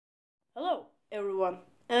Hello everyone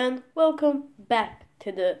and welcome back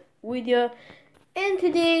to the video, and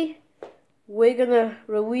today we're gonna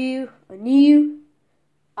review a new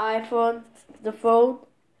iPhone, the phone,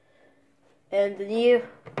 and the new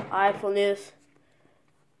iPhone is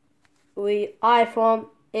the iPhone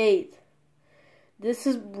 8. This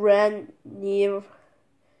is brand new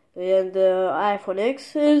and the iPhone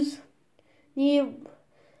X is new.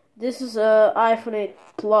 This is a iPhone 8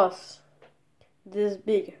 Plus, this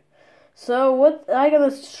big. So what I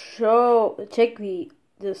gonna check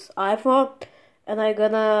this iPhone, and I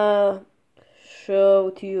gonna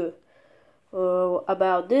show to you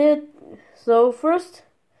about it. So first,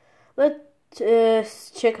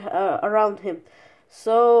 let's check around him.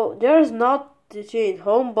 So there's not the change.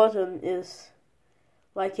 Home button is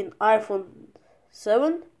like in iPhone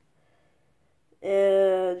 7.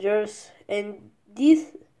 The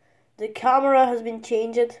camera has been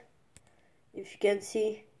changed. If you can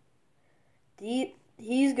see.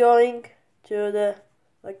 He's going to the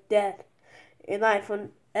like that. In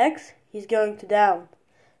iPhone X, he's going to down.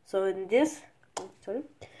 So in this,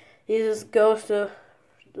 he just goes to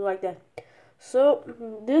like that. So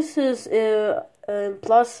this is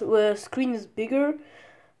plus the screen is bigger.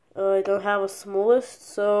 I don't have a smallest,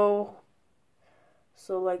 so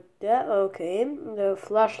like that. Okay, the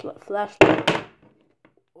flashlight.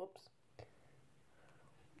 Whoops.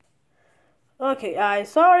 Okay,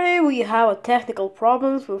 sorry, we have a technical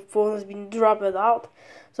problems. The phone has been dropped out.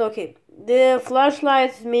 So okay, the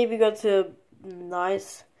flashlight maybe got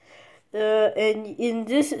nice. And in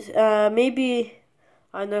this, maybe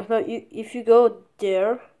I don't know if you go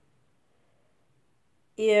there,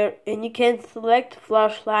 here, and you can select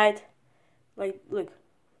flashlight. Like, look,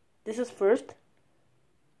 this is first,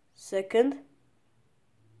 second,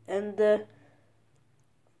 and the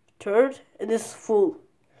third, and this is full.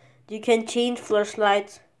 You can change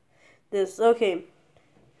flashlights. This okay.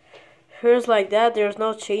 Here's like that. There's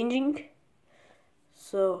no changing.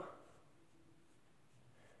 So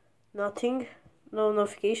nothing. No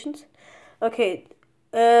notifications. Okay.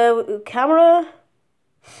 Camera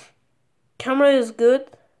is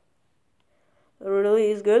good.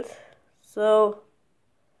 Really is good. So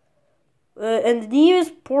and the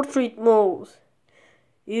newest portrait mode.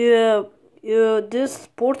 This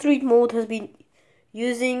portrait mode has been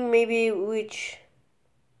using maybe with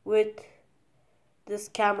this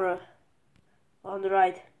camera on the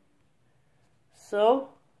right.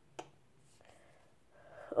 So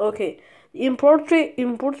okay, in portrait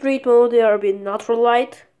mode there have been natural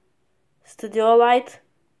light, studio light,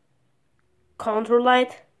 contour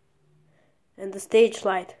light, and the stage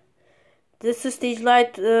light. This is stage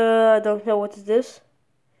light. I don't know what is this,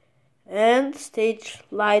 and stage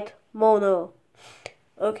light mono.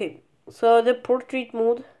 Okay. So the portrait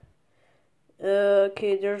mode,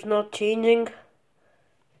 okay, there's not changing,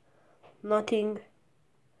 nothing.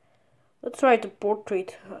 Let's try the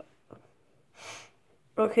portrait.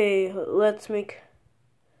 Okay, let's make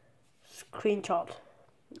screenshot.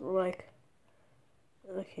 Like,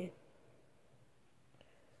 okay.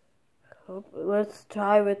 Let's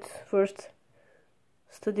try with first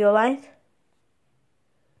studio light.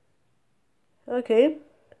 Okay.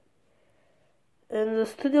 And the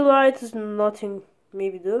studio light is nothing,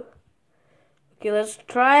 maybe do. Okay, let's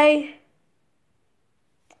try.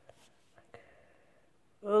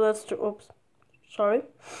 Oops, sorry.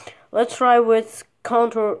 Let's try with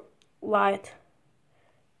contour light.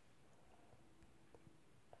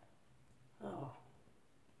 Oh.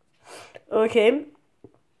 Okay,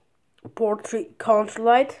 portrait contour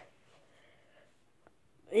light.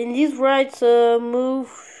 In these lights, move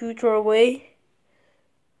future away.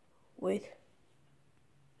 Wait.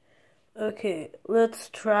 Okay, let's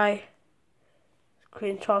try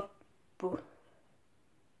screenshot.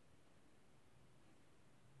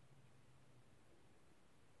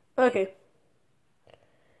 Okay,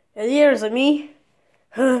 and here's me.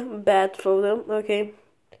 Bad photo. Okay,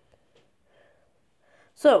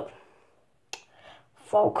 so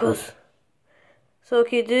focus. So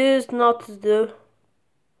okay, this is not the.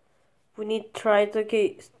 We need to try it.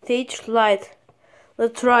 Okay, stage light.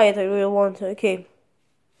 Let's try it. I really want to. Okay.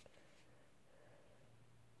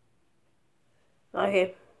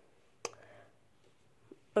 Okay,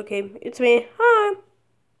 it's me. Hi.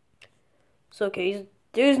 So okay,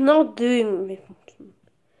 there's not doing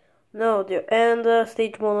no there, and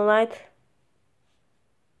stage monolight.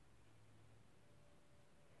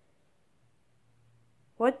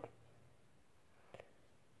 What?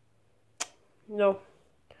 No,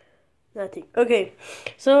 nothing. Okay,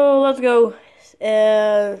 so let's go.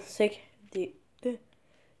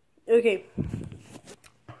 Okay.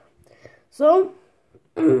 So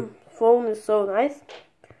phone is so nice.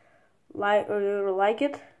 Really like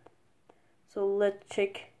it. So let's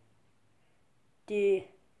check the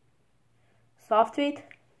soft weight.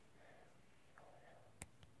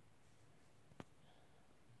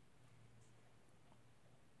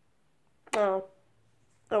 Oh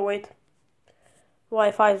wait.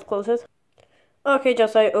 Wi-Fi is closed. Okay,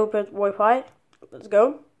 just I opened Wi-Fi. Let's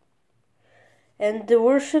go. And the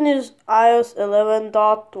version is iOS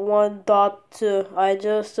 11.1.2. I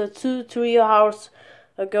just 2-3 hours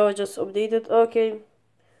ago just updated. Okay.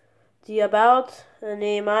 The about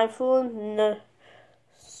name iPhone. No.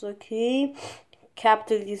 Okay.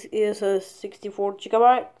 Capital is 64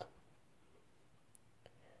 GB.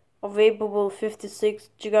 Available 56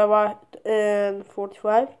 GB and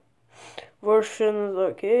 45. Versions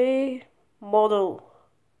okay. Model.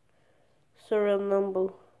 Serial number.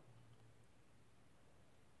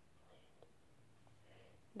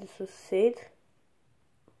 This is it.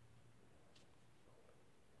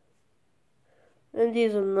 And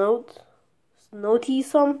these are notes. Notey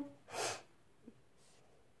some.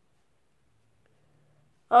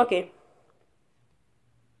 Okay.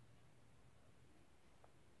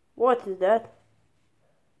 What is that?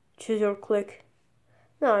 Choose your click.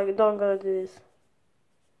 No, I don't gotta do this.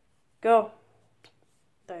 Go.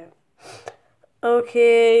 There.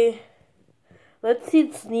 Okay. Let's see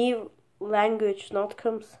its new language not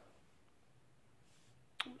comes.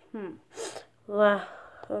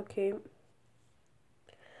 Okay.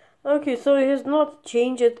 Okay, so it has not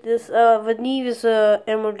changed it. This Vanille is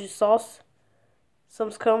emoji sauce.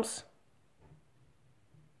 Some comes.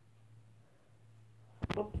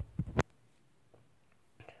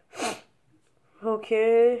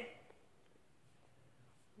 Okay.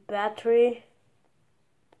 Battery.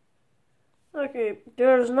 Okay,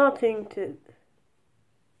 there's nothing to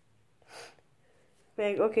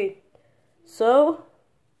make. Okay, so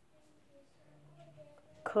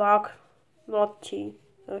clock, not T.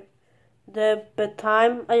 The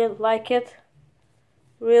bedtime, I like it.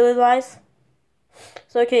 Really nice.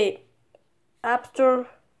 So okay, App Store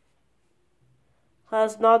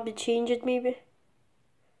has not been changed. Maybe.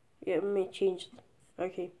 Yeah, may change it.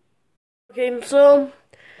 Okay. Okay, so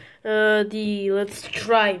let's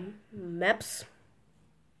try maps.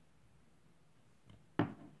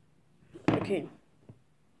 Okay.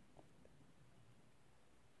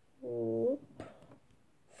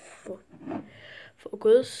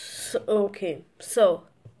 Focus. Okay, so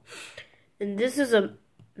and this is a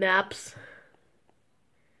maps.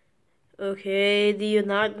 Okay, the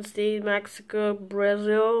United States, Mexico,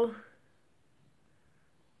 Brazil.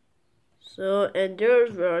 So and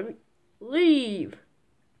there's where I leave.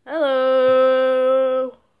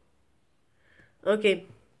 Hello. Okay.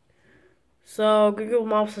 So Google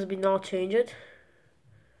Maps has been not changed.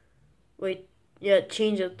 Wait, yeah,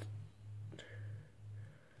 change it.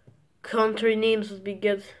 Country names would be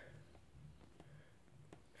good.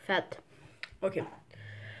 Fat. Okay.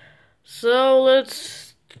 So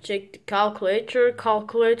let's check the calculator.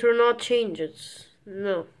 Calculator not changes.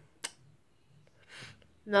 No.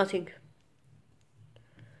 Nothing.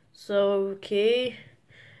 So okay.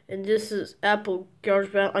 And this is Apple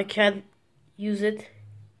GarageBand. I can't use it.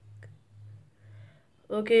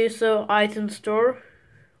 Okay, so item store.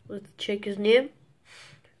 Let's check his name.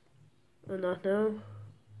 Oh, not now.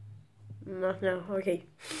 Not now. Okay.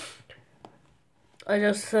 I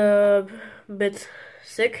just a bit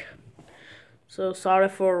sick, so sorry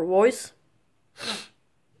for voice.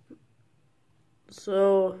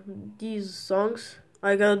 So these songs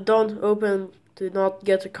I don't open to not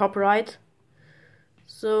get a copyright.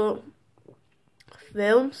 So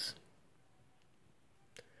films.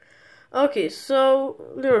 Okay,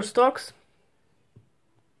 so there are stocks.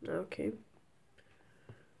 Okay.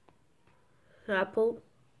 Apple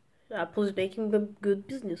is making a good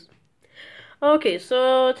business. Okay,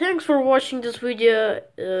 so thanks for watching this video.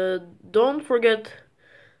 Don't forget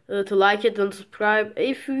to like it and subscribe.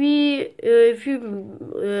 If you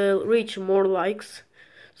reach more likes,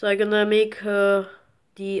 so I'm gonna make the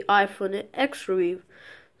iPhone X review.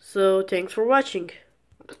 So thanks for watching.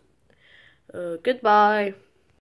 Goodbye.